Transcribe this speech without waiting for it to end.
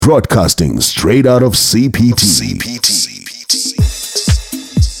Broadcasting straight out of CPT.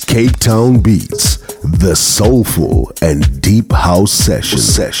 Cape Town Beats, the soulful and deep house session.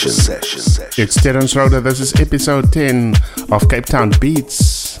 It's Terence Roder. This is episode 10 of Cape Town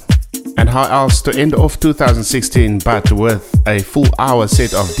Beats. And how else to end off 2016 but with a full hour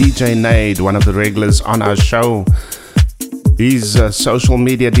set of DJ Nade, one of the regulars on our show. These social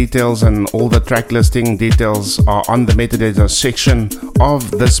media details and all the track listing details are on the metadata section of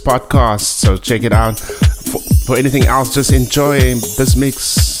this podcast, so check it out. For anything else, just enjoy this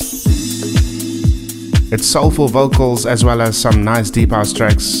mix. It's soulful vocals as well as some nice deep house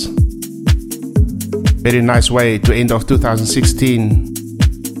tracks. Very nice way to end off 2016.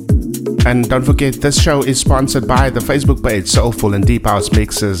 And don't forget, this show is sponsored by the Facebook page Soulful and Deep House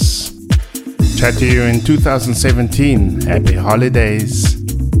Mixes. Chat to you in 2017. Happy holidays.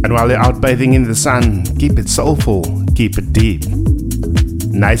 And while you're out bathing in the sun, keep it soulful, keep it deep.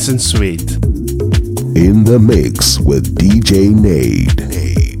 Nice and sweet. In the mix with DJ Nade.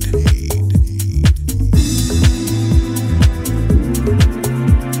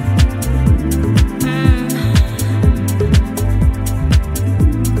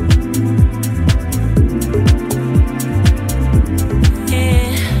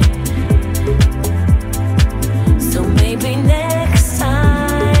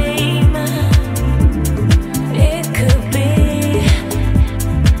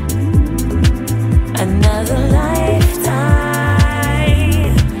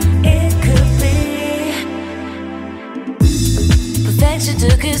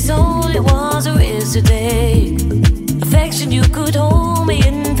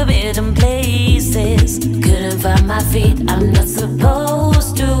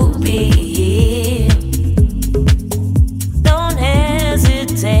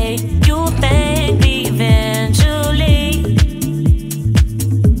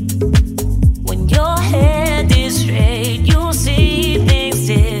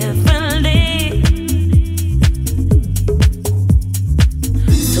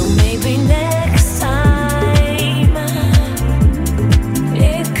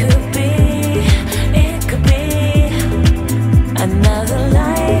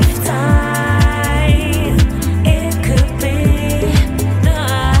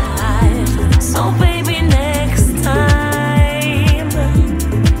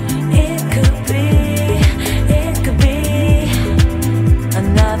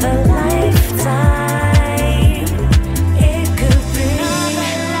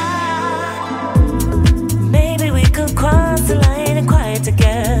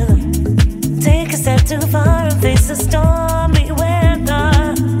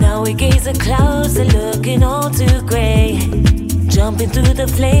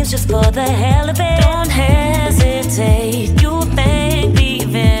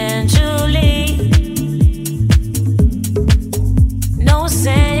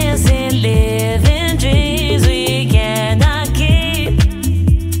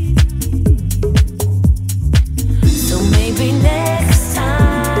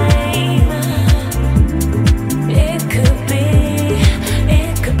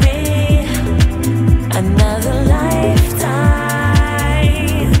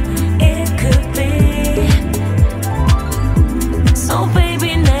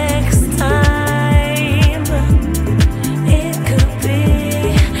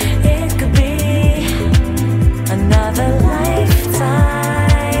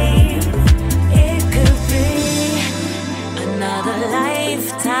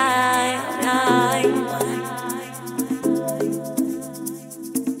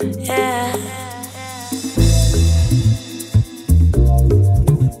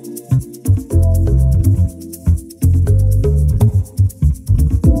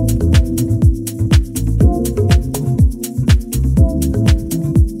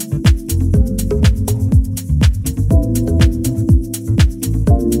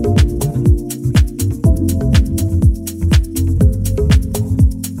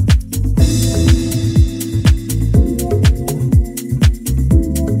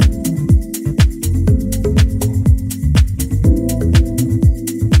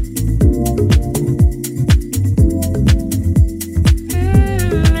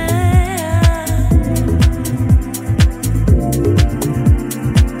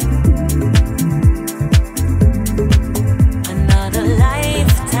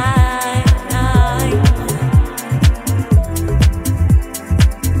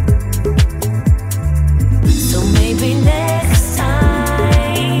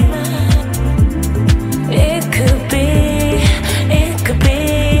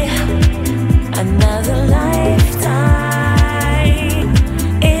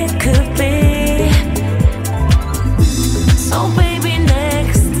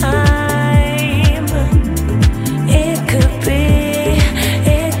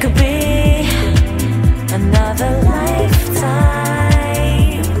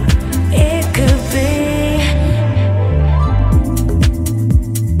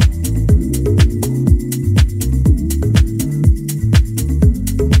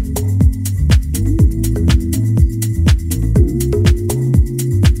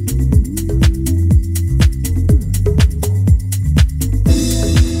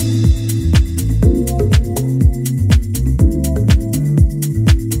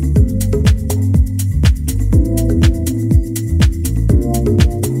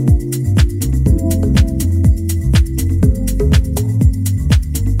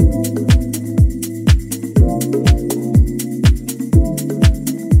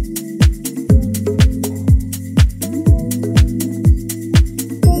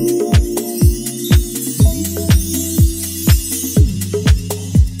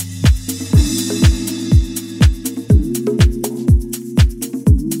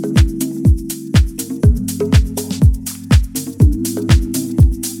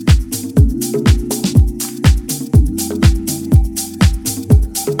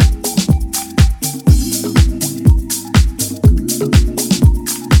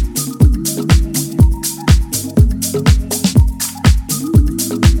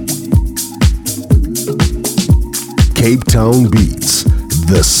 Cape Town Beats,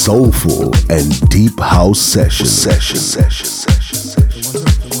 the soulful and deep house session.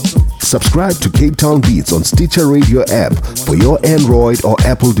 Subscribe to Cape Town Beats on Stitcher Radio app for your Android or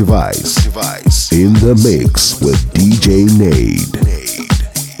Apple device. In the mix with DJ Nade.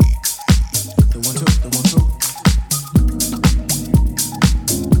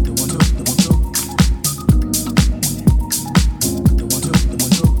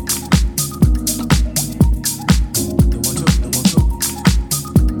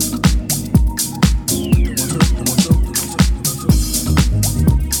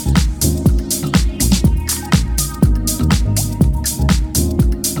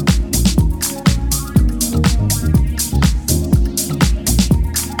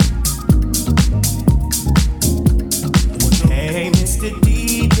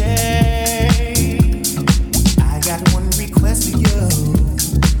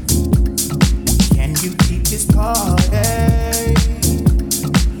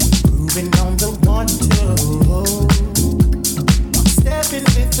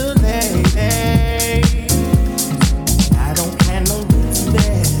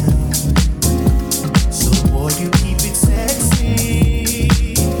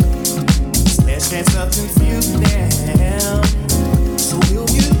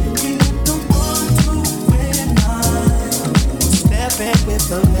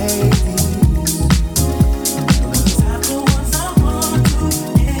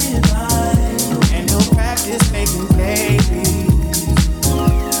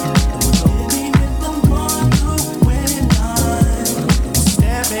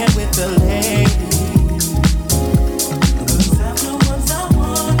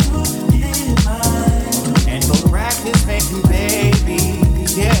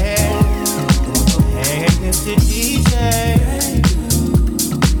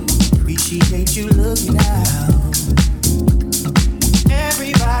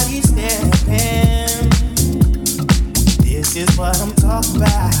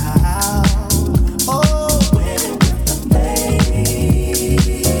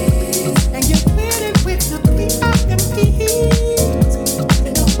 And you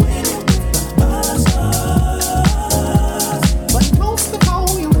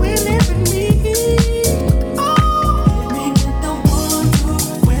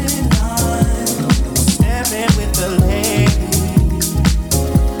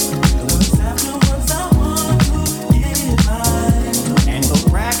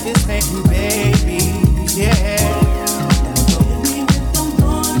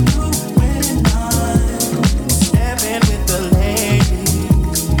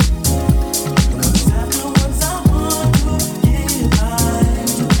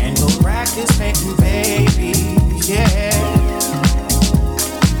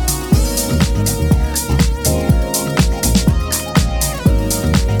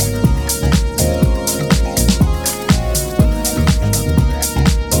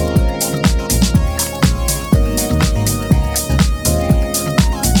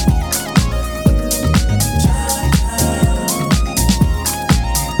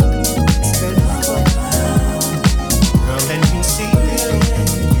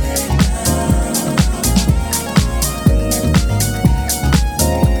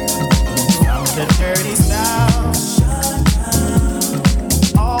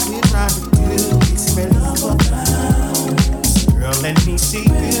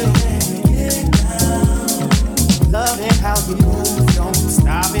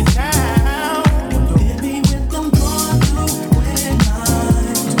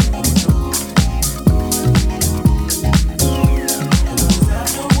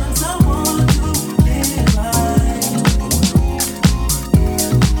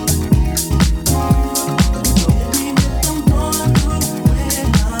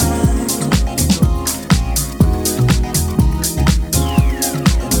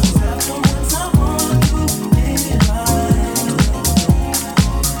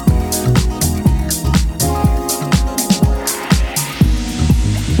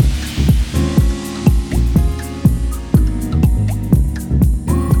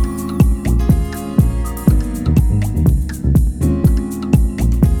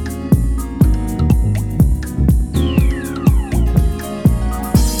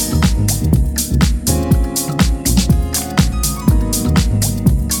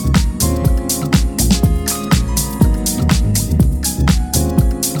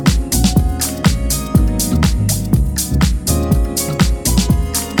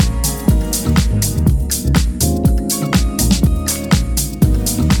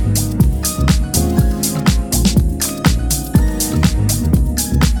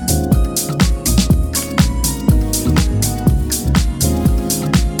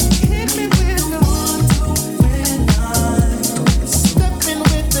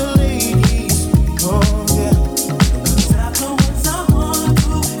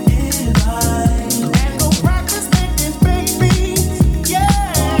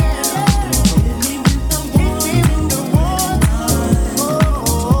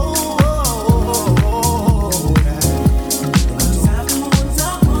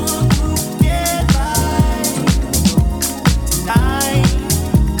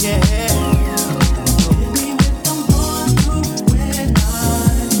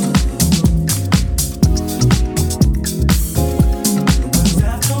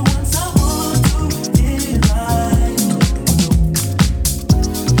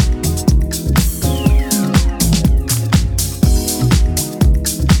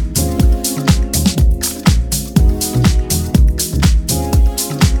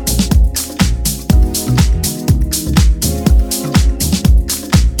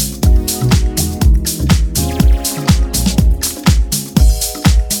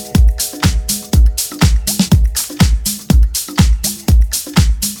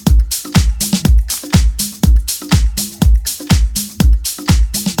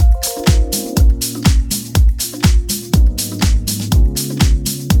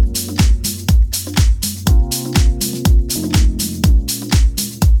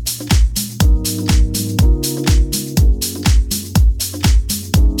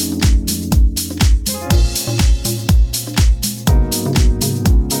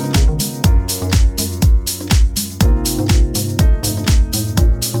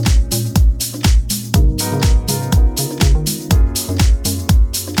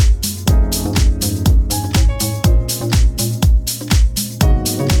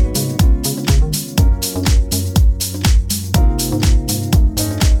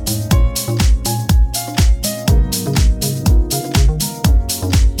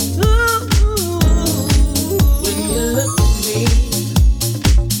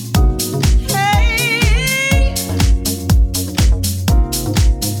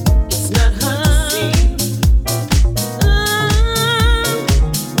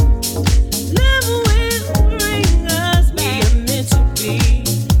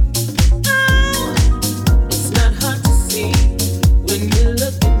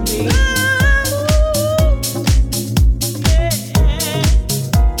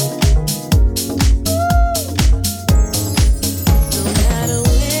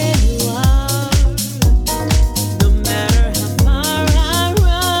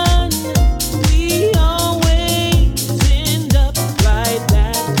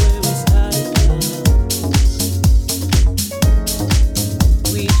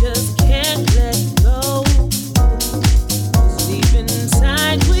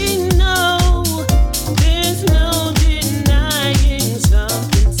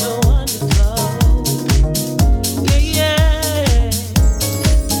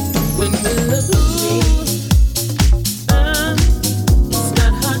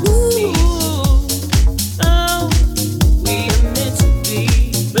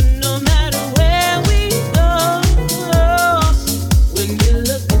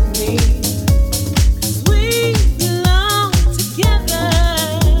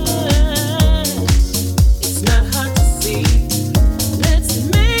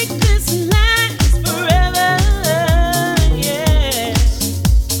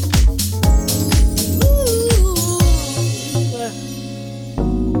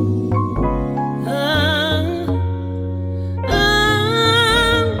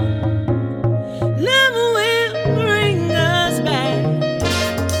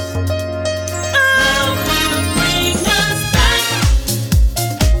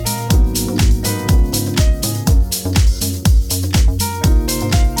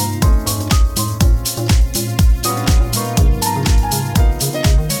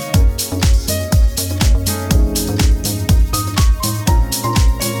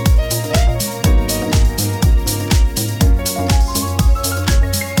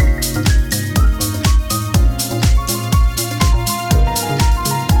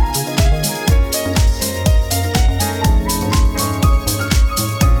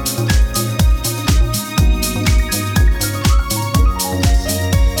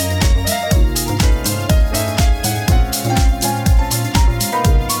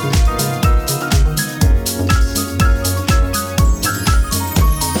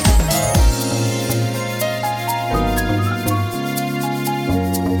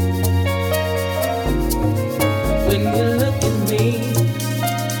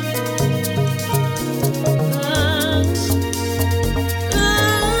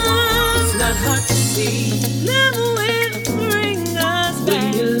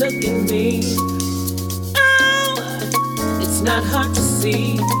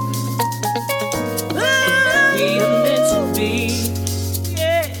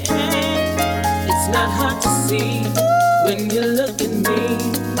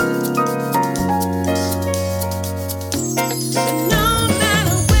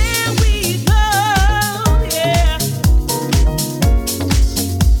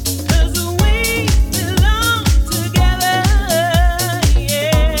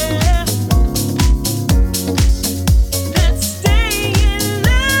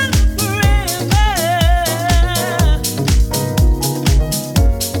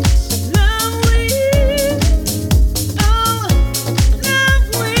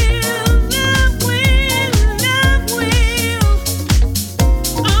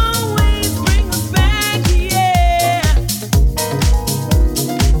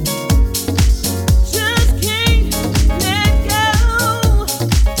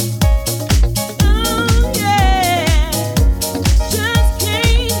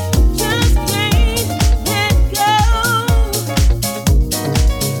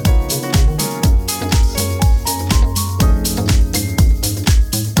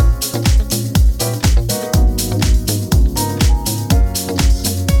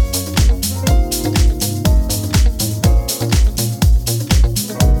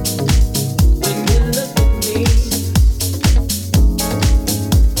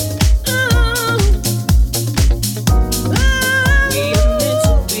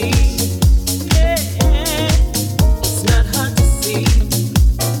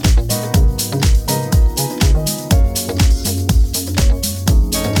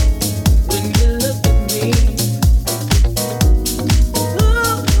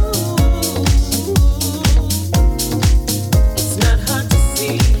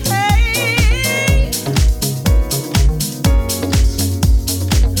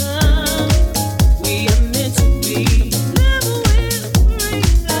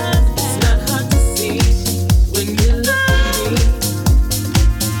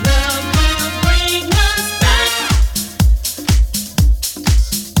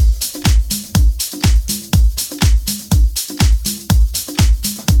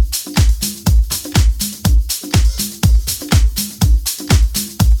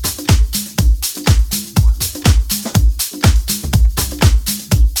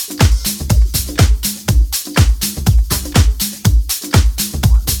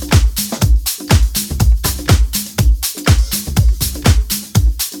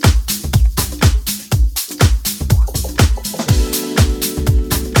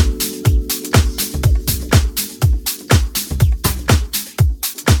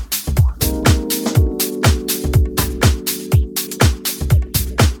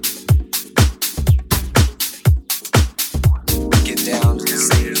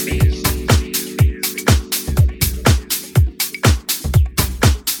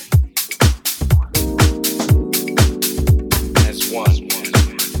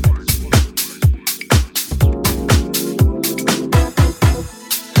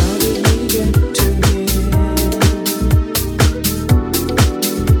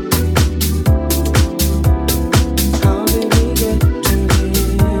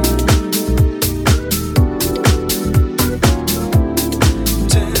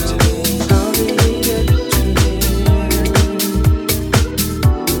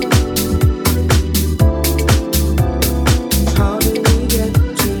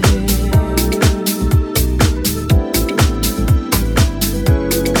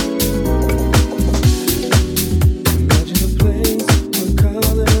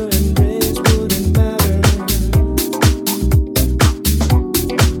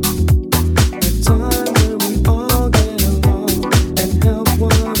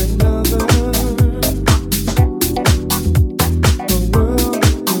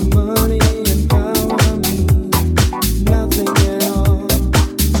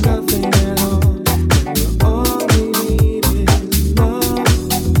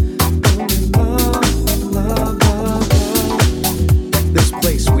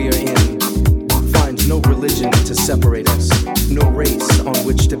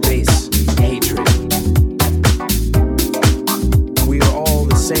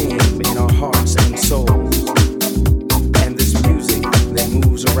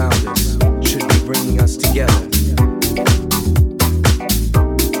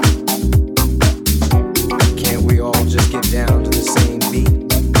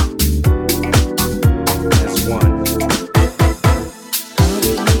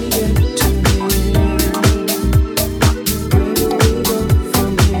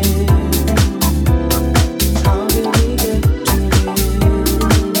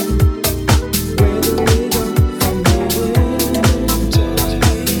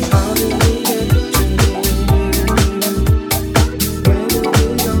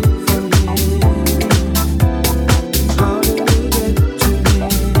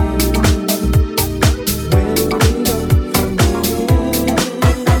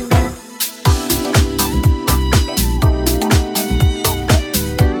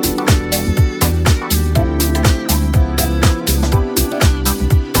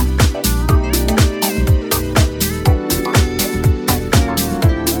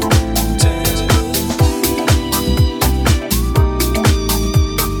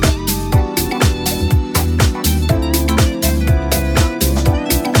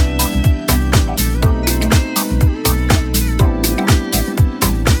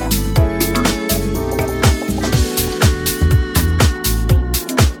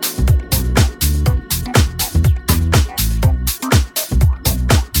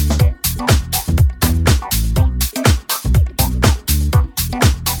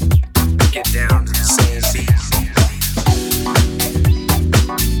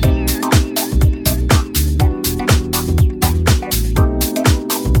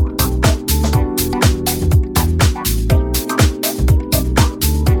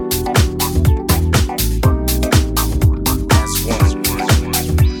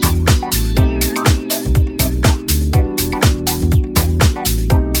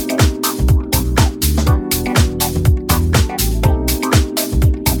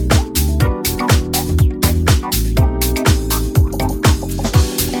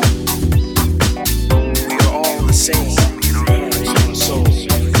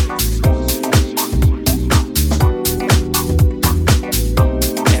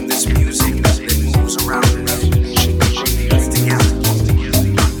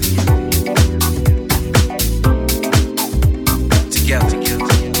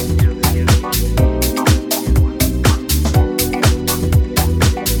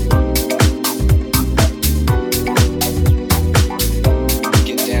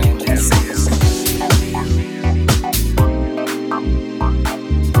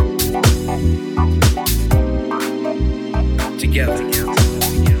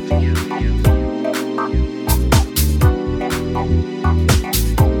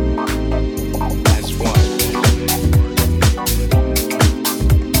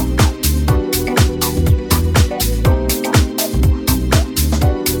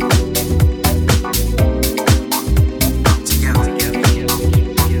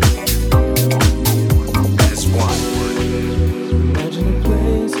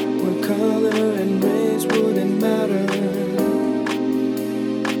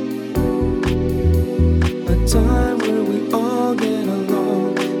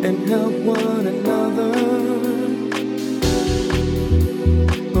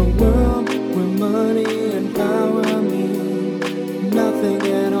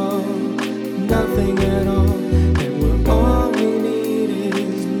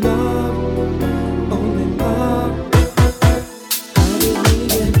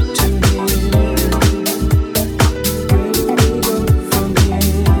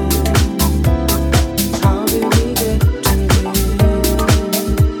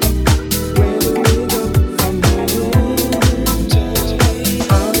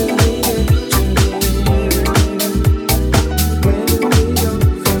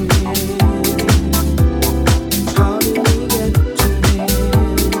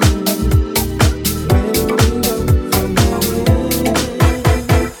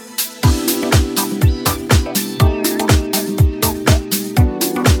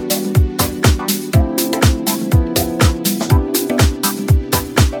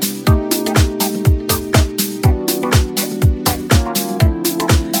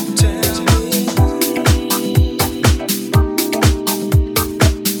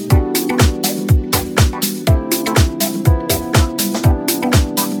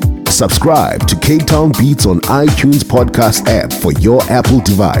Subscribe to Cape Town Beats on iTunes podcast app for your Apple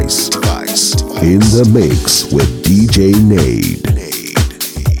device. In the mix with DJ Nade.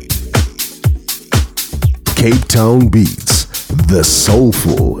 Cape Town Beats, the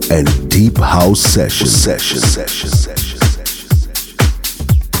soulful and deep house session.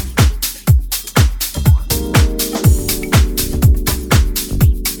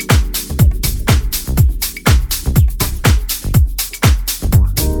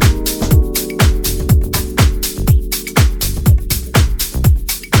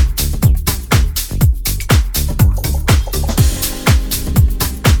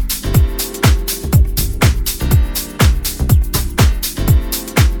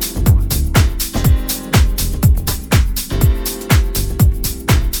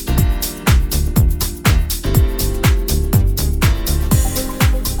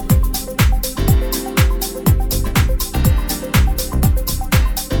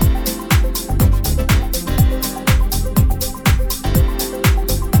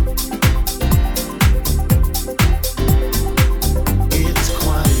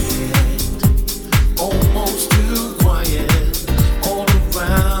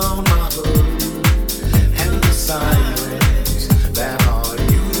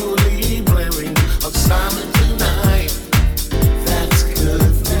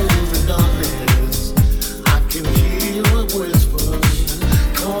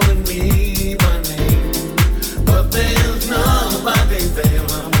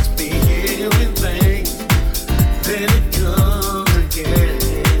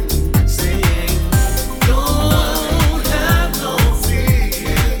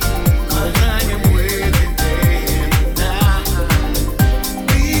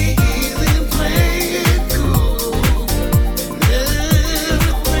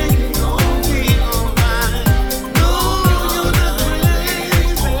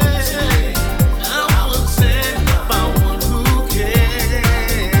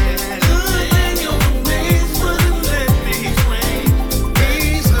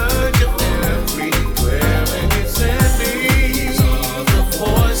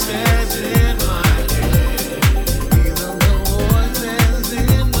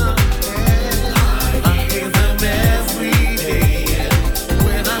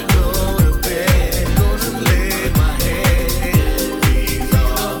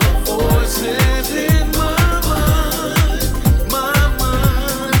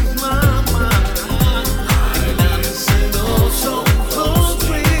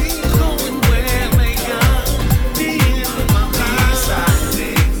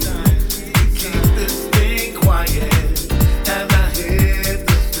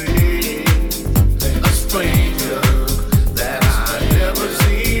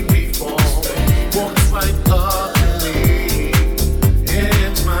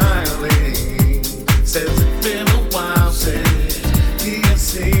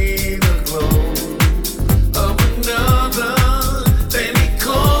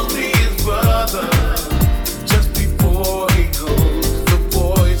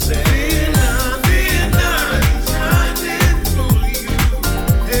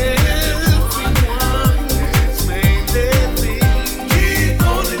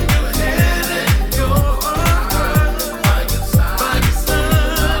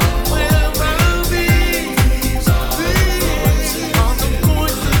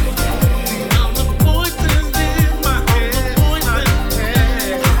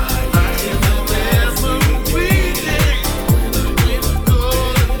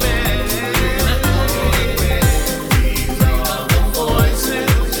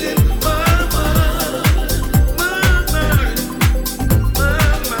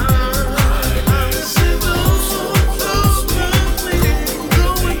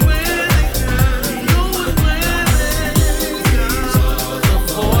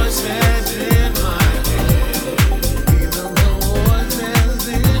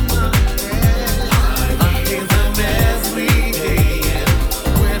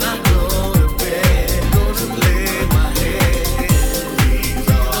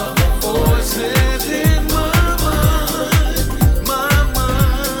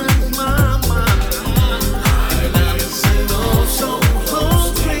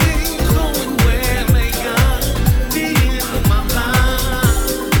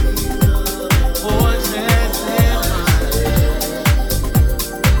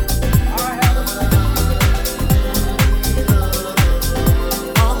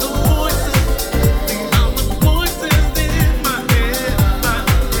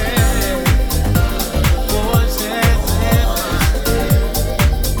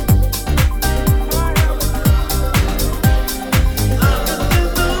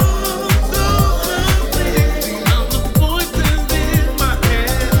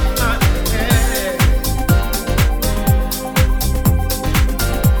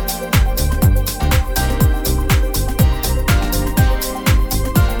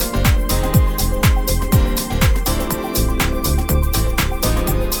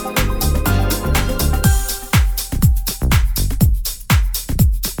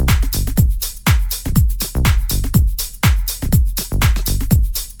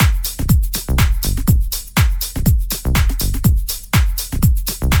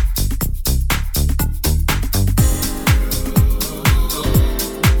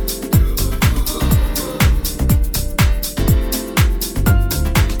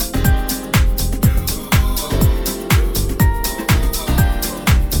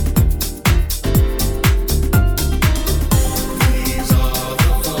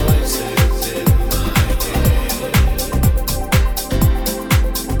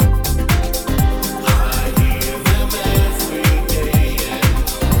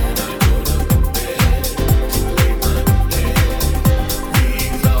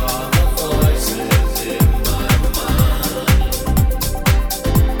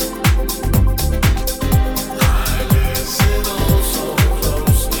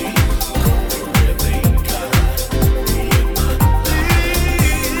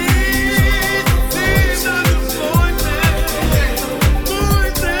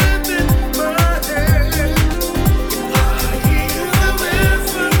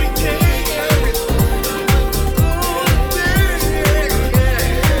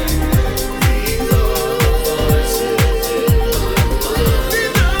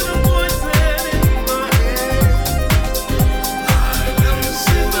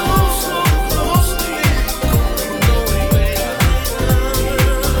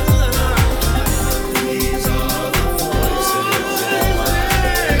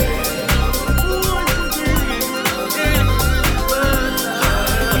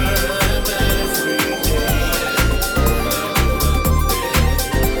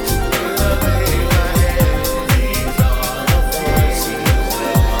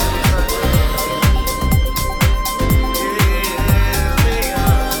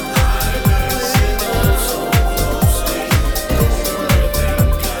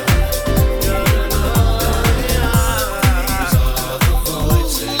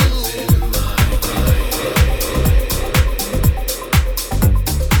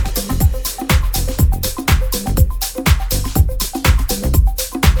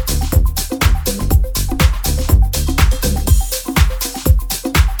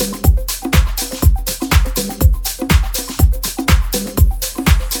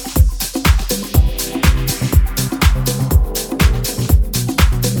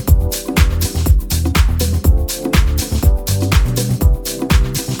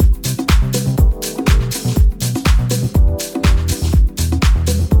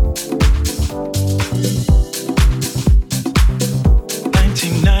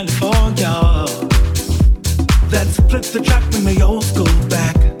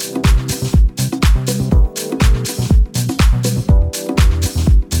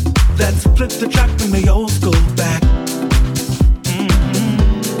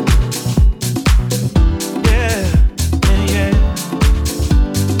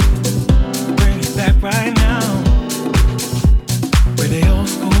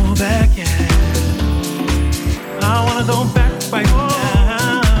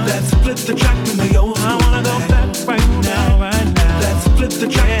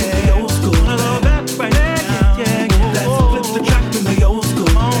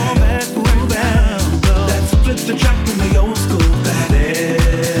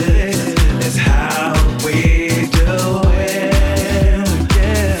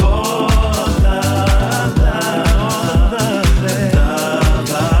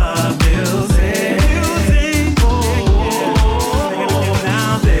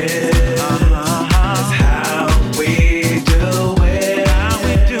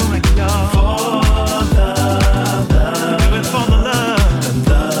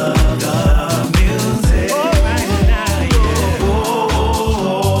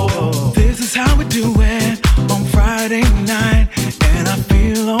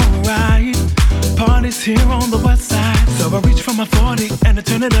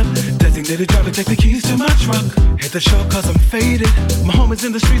 City driver, take the keys to my truck. Hit the shore cause I'm faded. My homies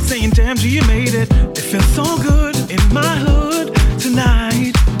in the streets saying, damn G, you made it. It feels so good in my hood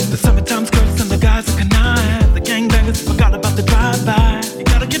tonight. The summertime skirts and the guys are canine. The gangbangers forgot about the drive-by. You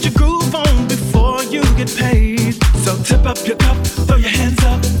gotta get your groove on before you get paid. So tip up your cup, throw your hands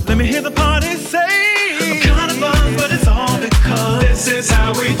up. Let me hear the party say, I'm kinda buzzed, but it's all because this is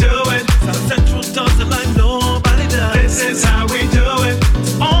how we do it. South Central does it like nobody does. This is how we do it.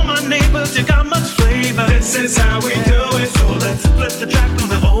 To all my neighbors, you got much flavor. This is how we do it. So let's flip the track on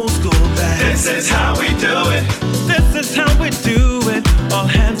the old school back. This is how we do it. This is how we do it. All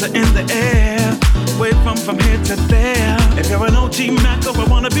hands are in the air. Wave from here to there. If you're an OG Mac or a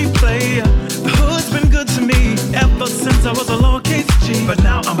wannabe player, the hood's been good to me ever since I was a lowercase G. But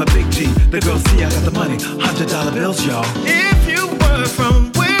now I'm a big G. The girls see I got the money, $100 bills, y'all. If you were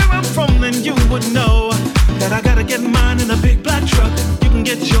from where I'm from, then you would know that I gotta get mine in a big black truck. You can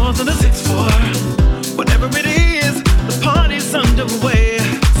get yours in a 6'4". Whatever it is, the party's underway.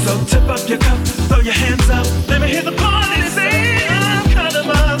 So tip up your cup, throw your hands up. Let me hear the party say, I'm kind of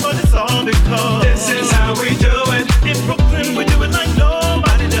buzzed, but it's all because this is how we do it. In Brooklyn, we do it like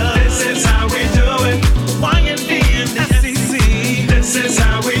nobody does. This is how we do it. YND and SCC. This is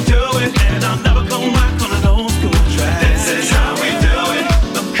how we do it. And I'll never go back on an old school track. This is how we do it.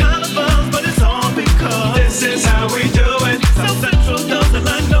 I'm kind of buzzed, but it's all because this is how we do it. South Central does it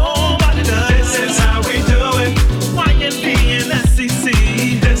like nobody does. This is how we do it. YND and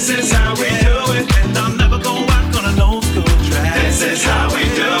SCC. This is how we do it. And I'll never go back on an old school track. This is how we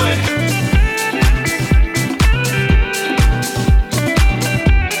do it.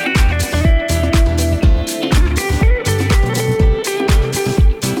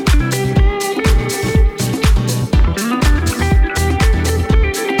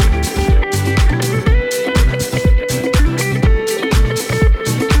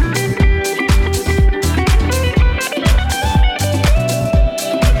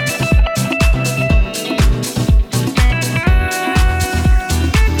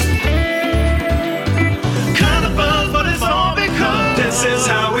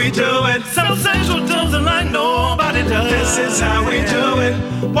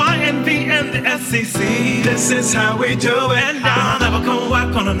 This is how we do it. And I'll never come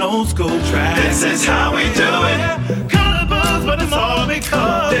back on an old school track. This is how we do it. Kinda buzz, but it's all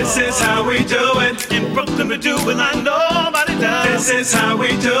because this is how we do it. In Brooklyn we do it like nobody does. This is how we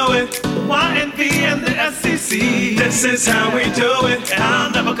do it. YNV and the SCC. This is how we do it. And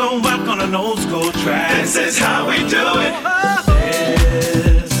I'll never go back on an old school track. This is how we do it.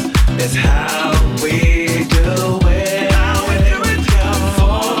 This is how we do it.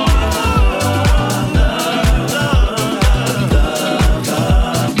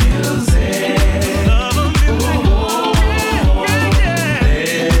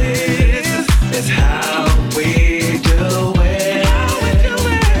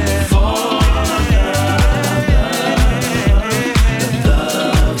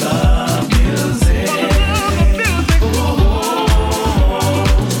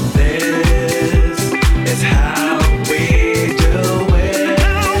 How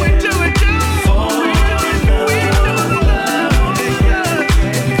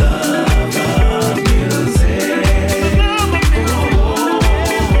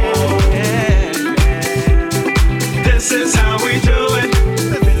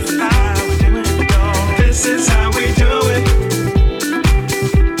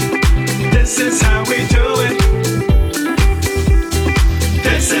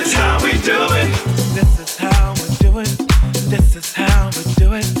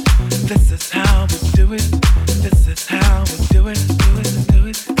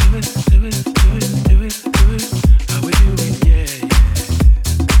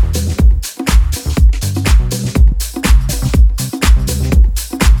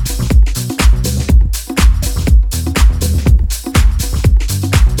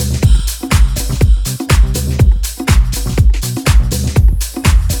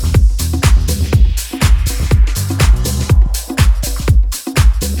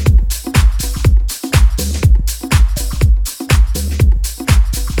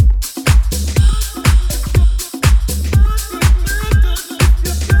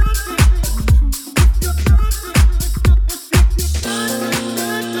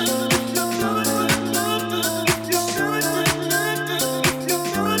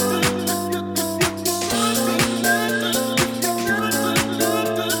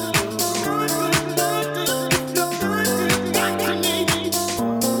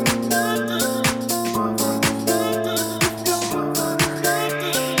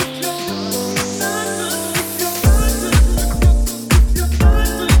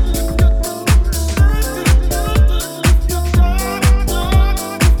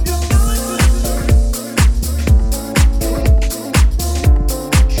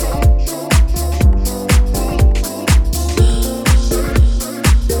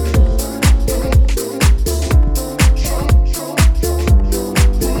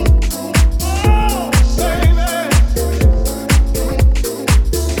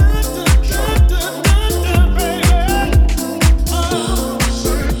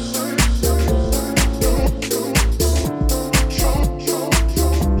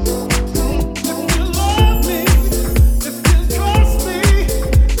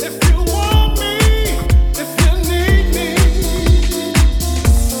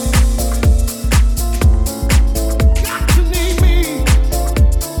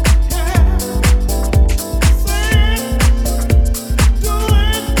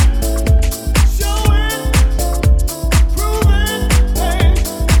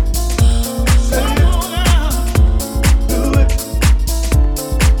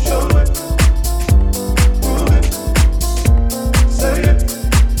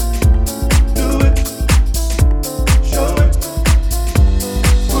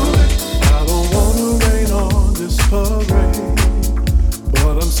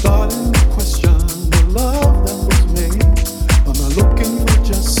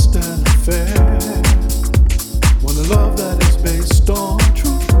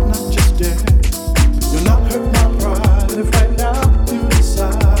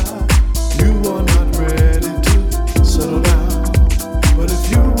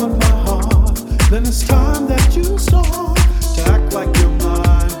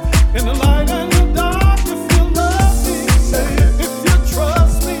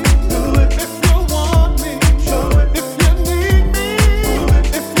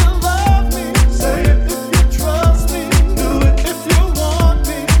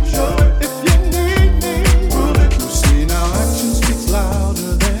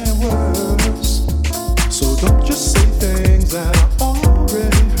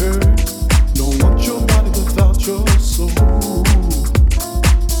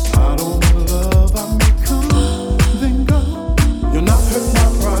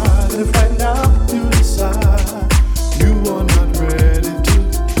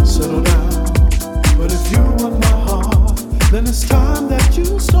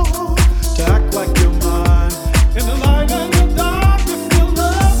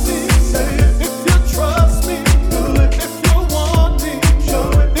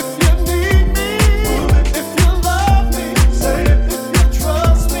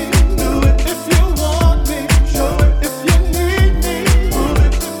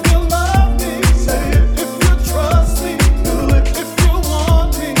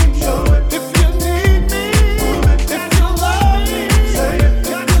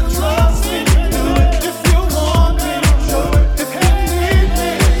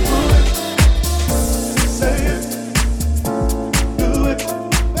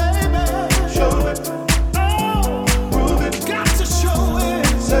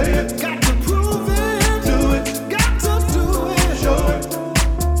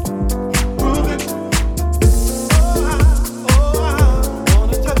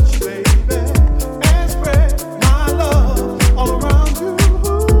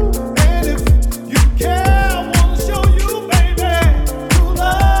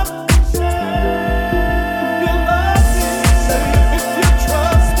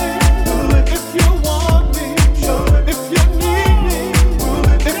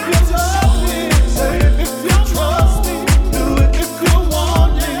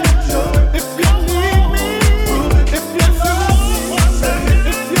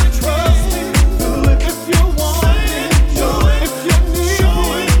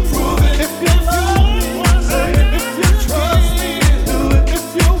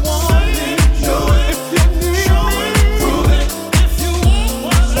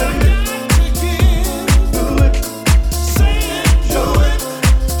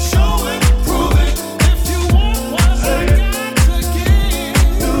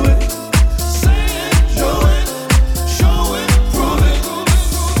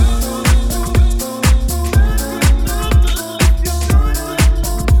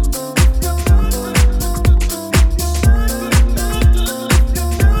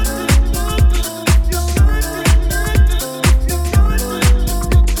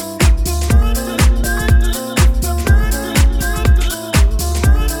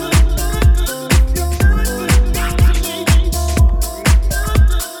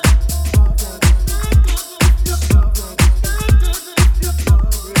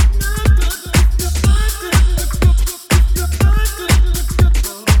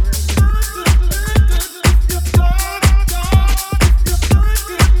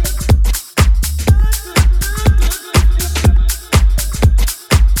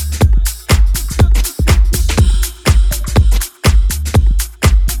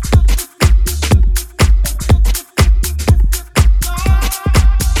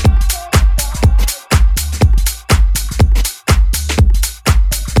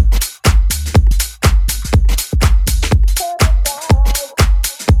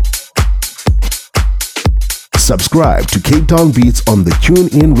Subscribe to Cape Town Beats on the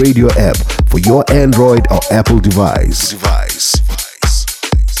TuneIn Radio app for your Android or Apple device.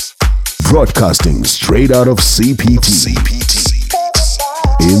 Broadcasting straight out of CPT.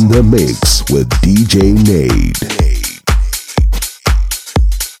 In the mix with DJ Nade.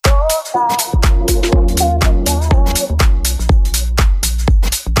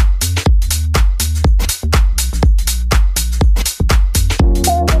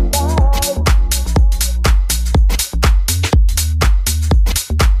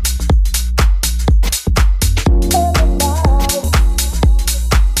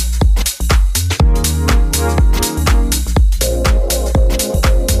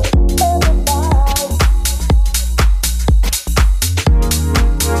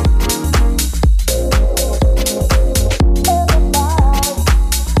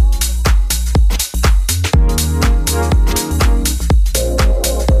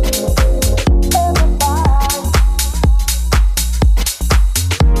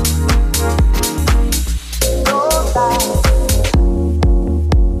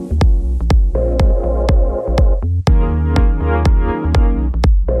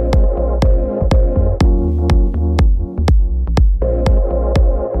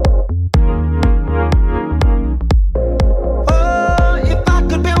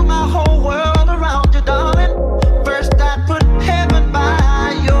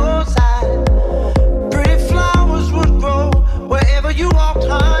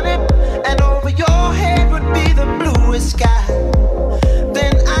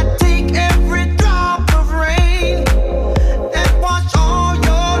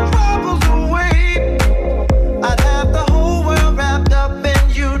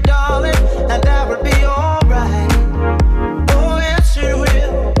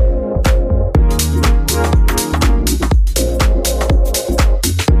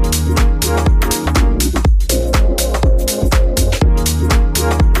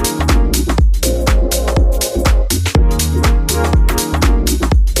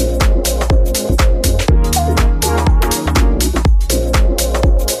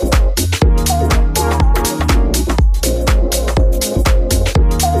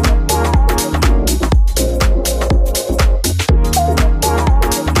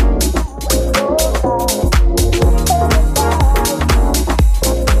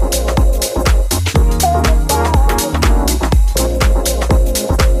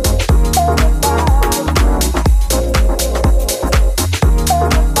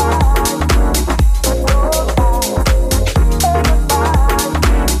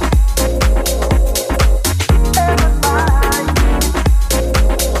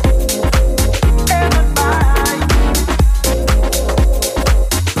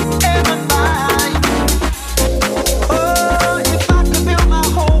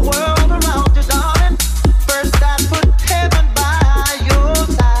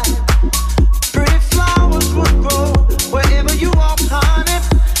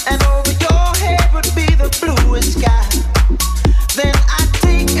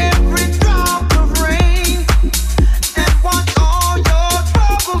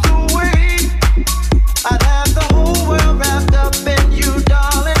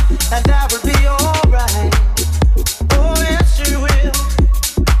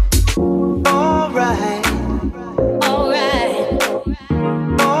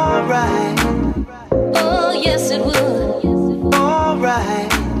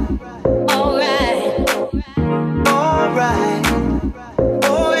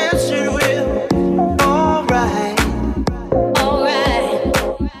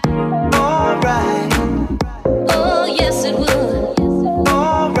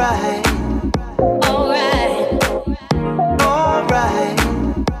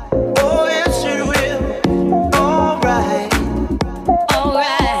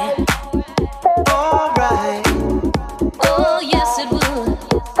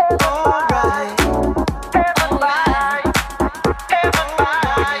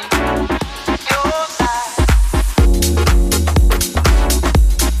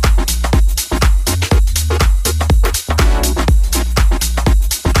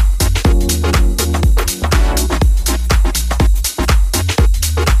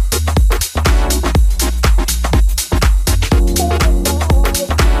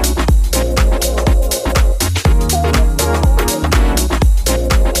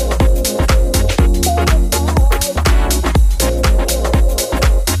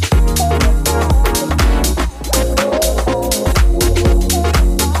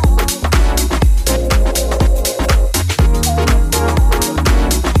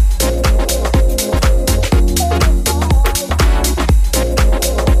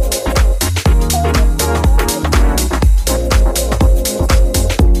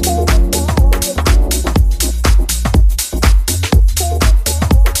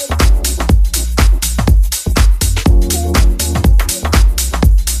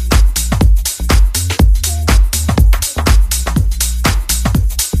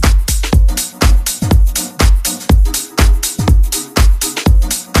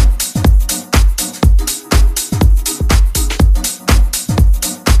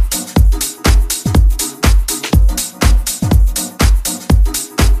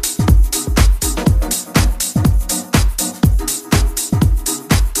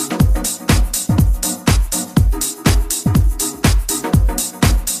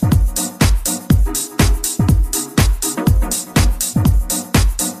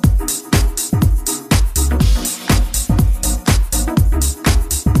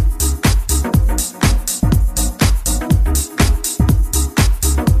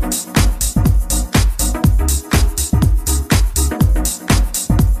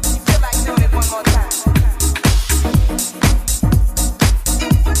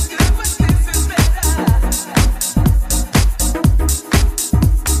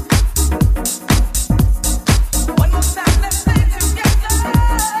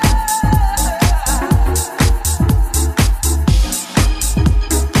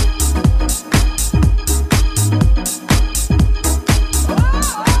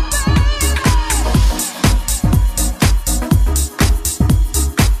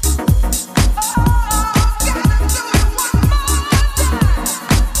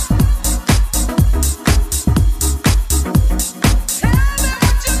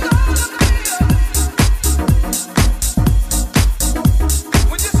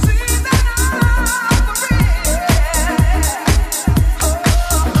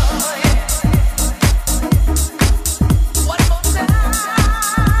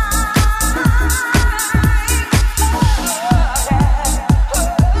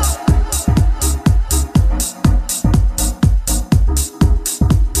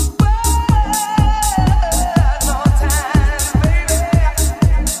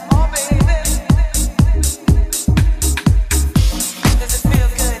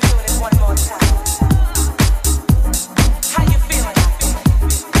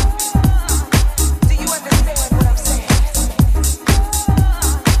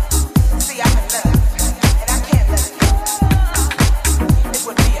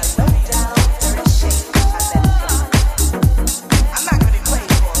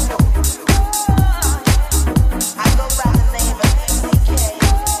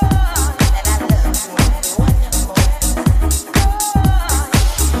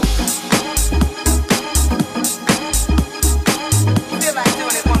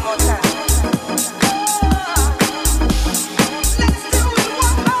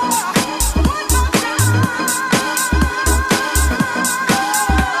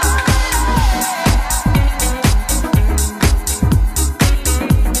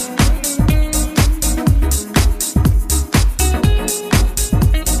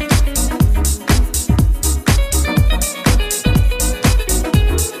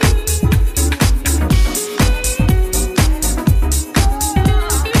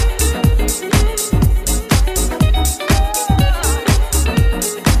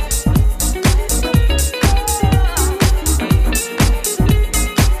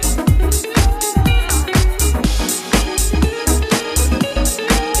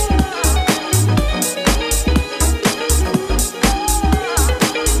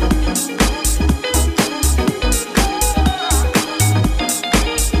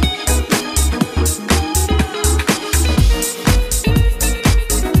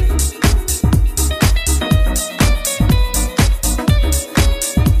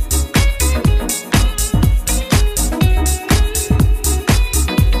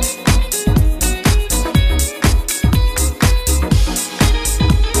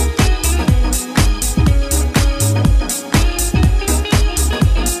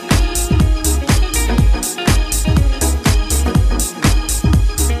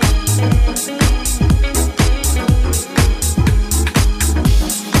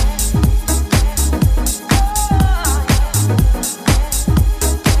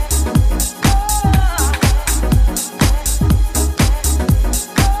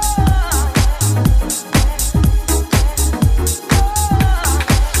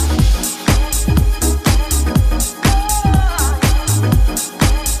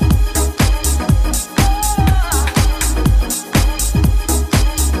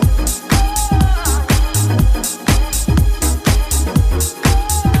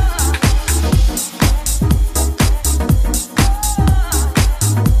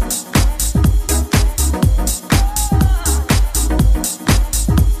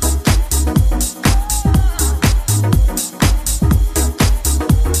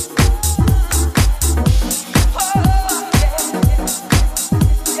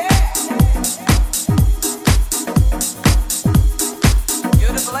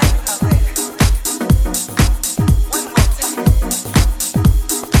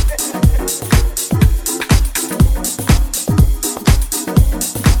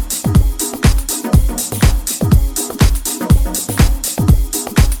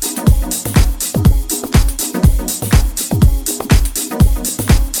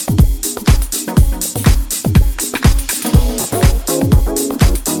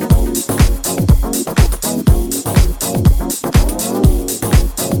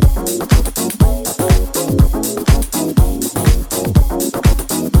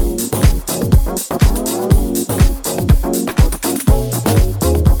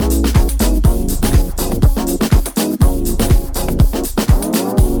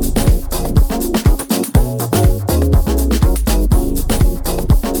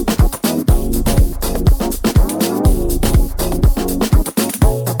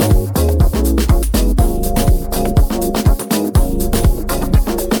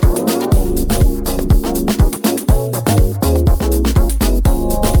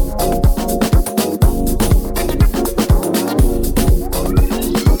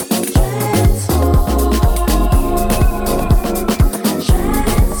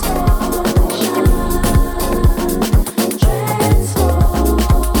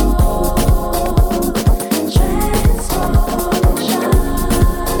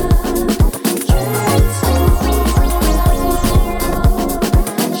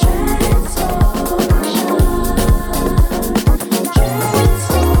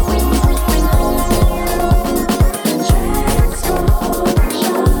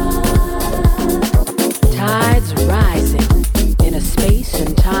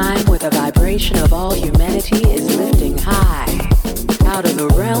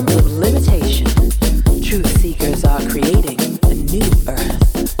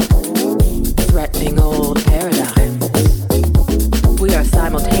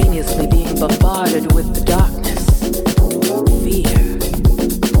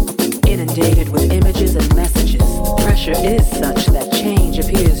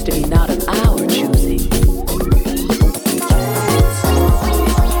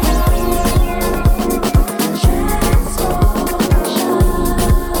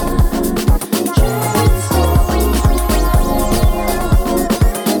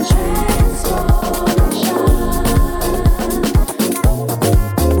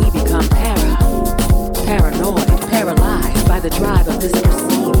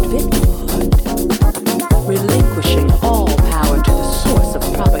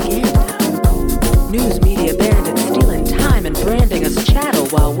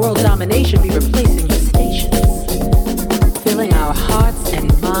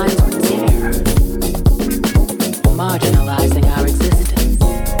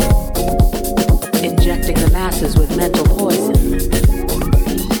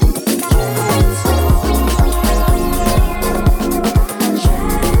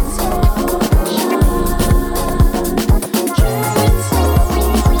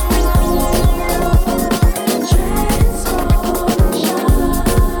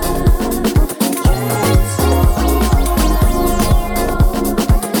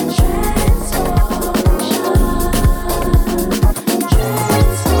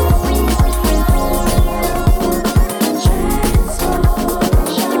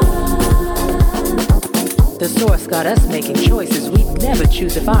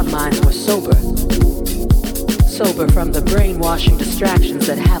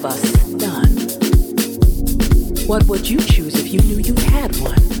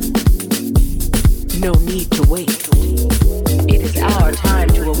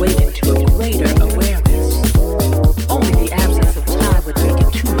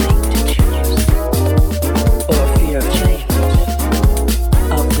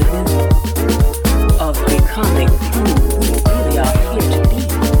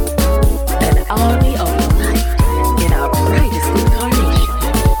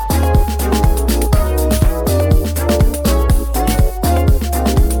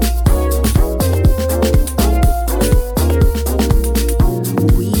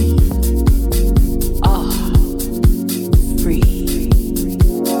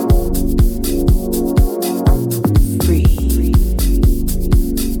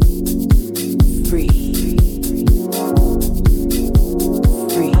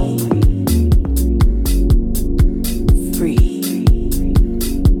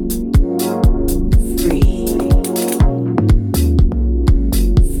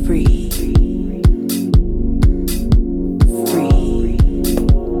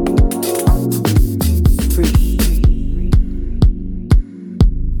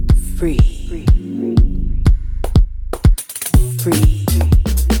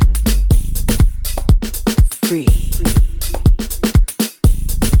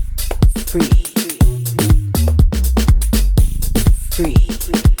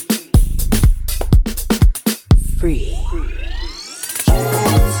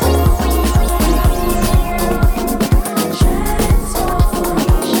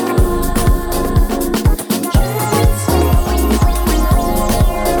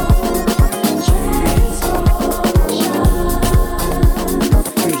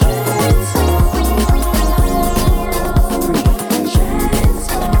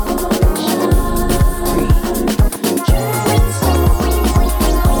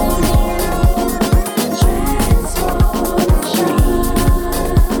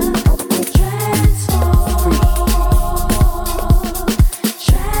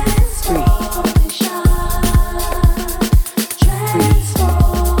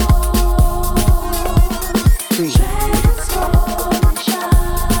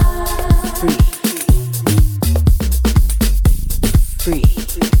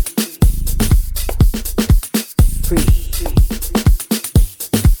 free.